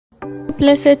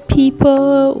blessed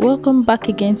people, welcome back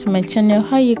again to my channel.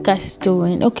 How you guys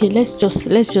doing? Okay, let's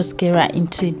just get right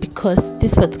into it, because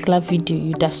this particular video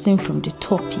you'd have seen from the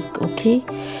topic. Okay,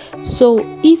 so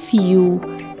if you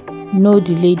know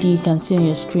the lady you can see on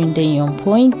your screen, then you're on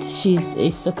point. She's a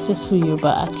successful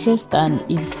Yoruba actress and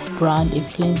a brand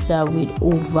influencer with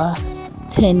over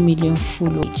 10 million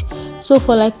followers. So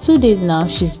for like 2 days now,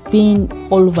 she's been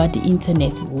all over the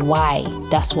internet. Why?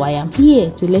 That's why I'm here,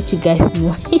 to let you guys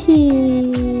know.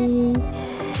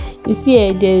 You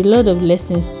see, there are a lot of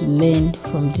lessons to learn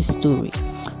from this story.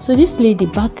 So this lady,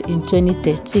 back in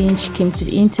 2013, she came to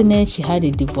the internet. She had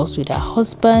a divorce with her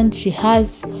husband. She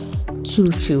has 2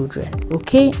 children.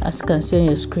 Okay, as you can see on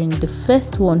your screen, the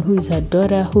first one, who is her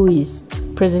daughter, who is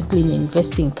presently in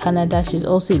university in Canada. She's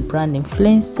also a brand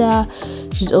influencer.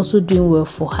 She's also doing well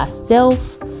for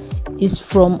herself, is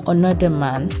from another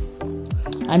man.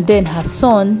 And then her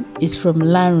son is from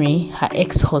Larry, her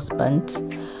ex-husband,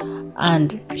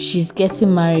 and she's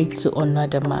getting married to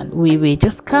another man. Wait,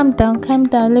 just calm down,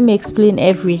 let me explain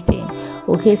everything.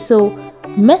 Okay, so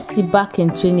Mercy, back in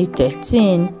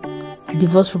 2013,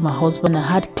 divorced from her husband and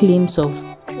had claims of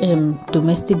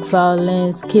domestic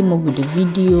violence, came up with a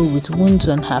video with wounds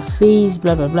on her face,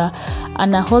 blah blah blah,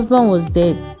 and her husband was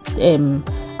there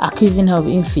accusing her of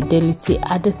infidelity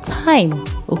at the time.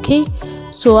 Okay,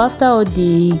 so after all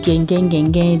the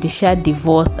gang, they shared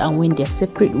divorced and went their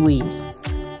separate ways.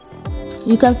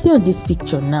 You can see on this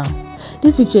picture now.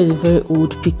 This picture is a very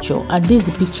old picture, and this is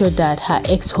the picture that her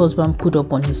ex-husband put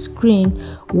up on his screen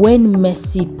when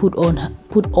Mercy put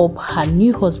up her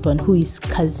new husband, who is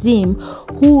Kazim,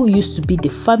 who used to be the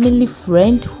family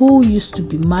friend, who used to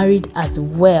be married as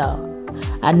well.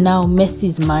 And now Mercy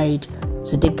is married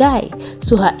to the guy.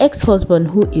 So her ex-husband,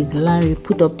 who is Larry,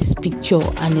 put up this picture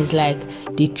and is like,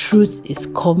 the truth is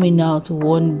coming out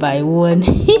one by one.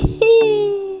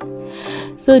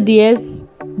 So yes,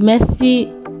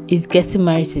 Mercy is getting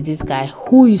married to this guy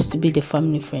who used to be the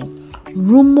family friend.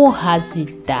 Rumor has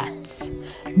it that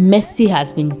Mercy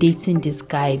has been dating this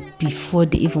guy before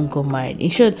they even got married. In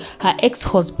short, her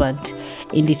ex-husband,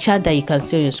 in the chat that you can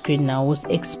see on your screen now, was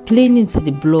explaining to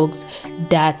the blogs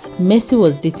that Mercy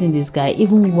was dating this guy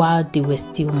even while they were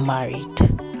still married,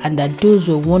 and that those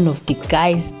were one of the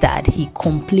guys that he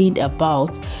complained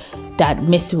about that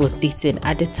Mercy was dating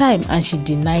at the time, and she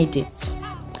denied it.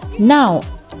 Now,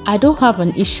 I don't have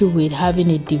an issue with having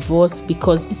a divorce,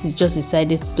 because this is just a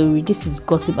sided story. This is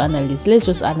gossip analysis. Let's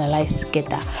just analyze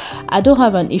together. I don't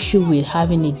have an issue with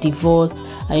having a divorce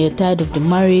and you're tired of the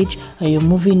marriage and you're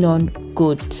moving on.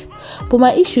 Good. But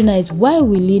my issue now is, why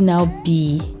will he now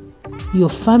be your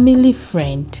family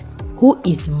friend who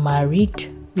is married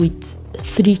with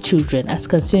 3 children? As you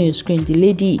can see on your screen, the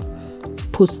lady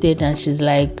posted and she's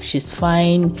like, she's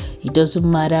fine, it doesn't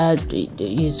matter.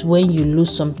 It's when you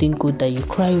lose something good that you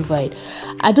cry over it.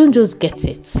 I don't just get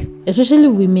it, especially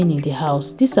women in the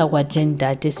house. This is our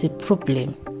gender. There's a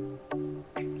problem.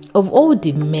 Of all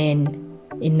the men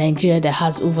in Nigeria that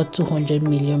has over 200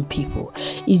 million people,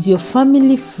 is your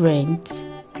family friend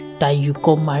that you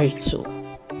got married to.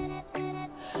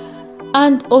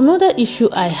 And another issue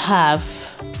I have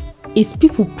is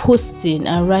people posting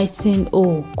and writing,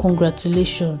 oh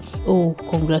congratulations,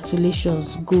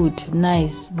 good,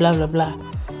 nice, blah blah blah.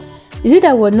 Is it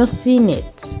that we're not seeing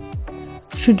it?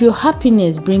 Should your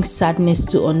happiness bring sadness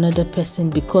to another person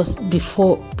because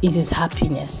before it is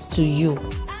happiness to you?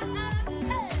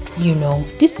 You know,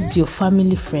 this is your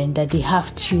family friend that they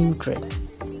have children.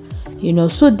 You know,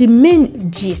 so the main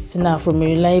gist now from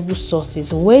reliable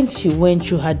sources, when she went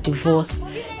through her divorce,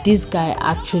 this guy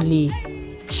actually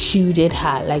shielded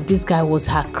her. Like, this guy was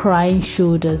her crying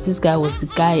shoulders. This guy was the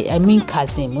guy, I mean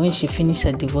Kazim, when she finished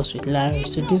her divorce with Larry.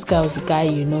 So this guy was the guy,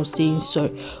 you know, saying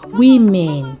sorry.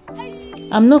 Women,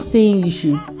 I'm not saying you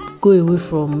should go away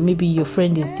from, maybe your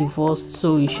friend is divorced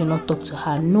so you should not talk to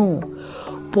her, no,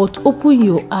 but open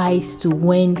your eyes to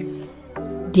when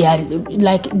they are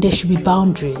like, there should be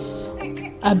boundaries.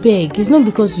 I beg, it's not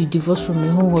because you divorced from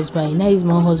your own husband, now it's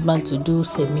my husband to do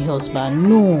semi-husband.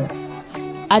 No,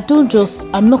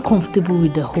 I'm not comfortable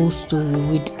with the whole story,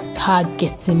 with her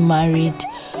getting married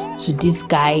to this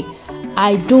guy.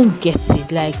 I don't get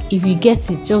it. Like, if you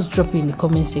get it, just drop it in the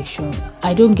comment section.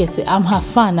 I don't get it. I'm her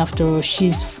fan after all.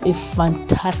 She's a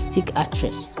fantastic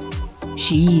actress.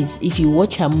 She is. If you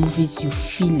watch her movies, you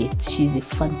feel it. She's a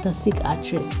fantastic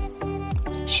actress.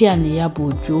 She and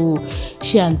Iyabo Ojo,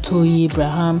 she and Toyi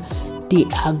Abraham, they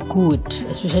are good,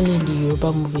 especially in the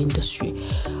Yoruba movie industry.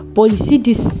 But you see,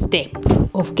 this step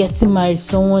of getting married to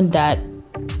someone that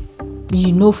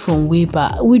you know from way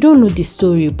back, we don't know the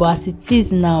story, but as it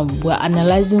is now, we're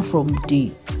analyzing from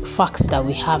the facts that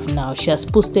we have now. She has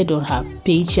posted on her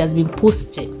page. She has been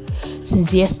posting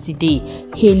since yesterday,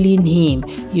 hailing him.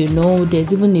 You know,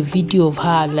 there's even a video of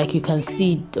her, like you can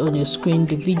see it on your screen,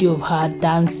 the video of her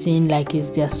dancing like it's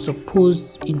their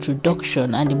supposed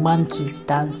introduction, and the man too is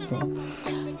dancing.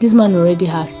 This man already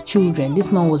has children.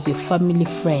 This man was your family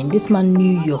friend. This man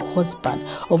knew your husband.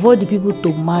 Of all the people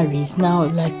to marry, is now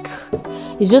like,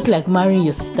 it's just like marrying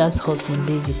your sister's husband,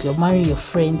 basically, or marrying your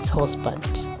friend's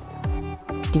husband.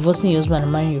 Divorcing your husband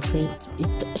and marrying your friend.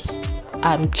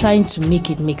 I'm trying to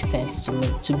make it make sense to me,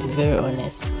 to be very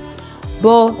honest.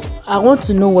 But I want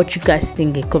to know what you guys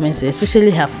think in comments,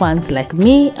 especially her fans like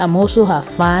me. I'm also her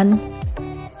fan.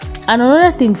 And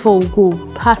another thing before we go,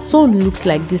 her son looks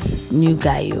like this new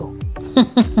guy, yo.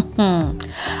 I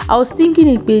was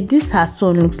thinking this her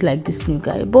son looks like this new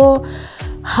guy, but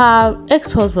her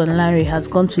ex-husband Larry has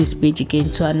gone to his page again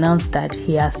to announce that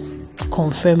he has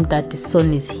confirmed that the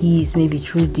son is his, maybe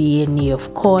through DNA,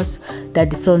 of course, that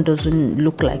the son doesn't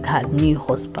look like her new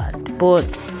husband. But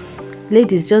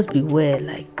ladies, just beware,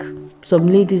 like, some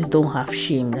ladies don't have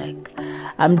shame. Like,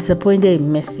 I'm disappointed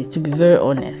in Mercy, to be very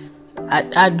honest.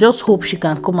 I just hope she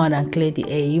can come out and clear the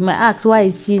air. You might ask, why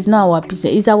is she? It's not our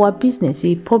business. It's our business.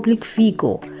 You're a public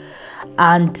figure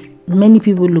and many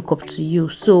people look up to you.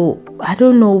 So I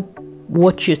don't know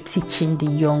what you're teaching the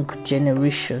young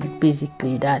generation,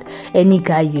 basically, that any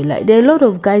guy you like, there are a lot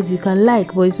of guys you can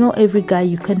like, but it's not every guy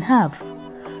you can have,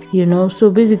 you know. So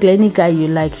basically, any guy you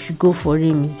like, you go for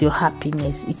him. It's your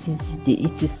happiness. It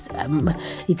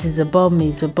is about me.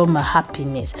 It's about my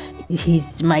happiness.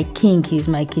 He's my king. He's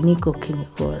my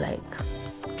kiniko.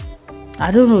 Like,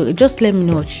 I don't know. Just let me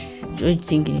know what you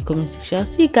think in the comment section. I'll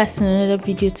see you guys in another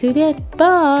video. Till then,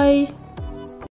 bye.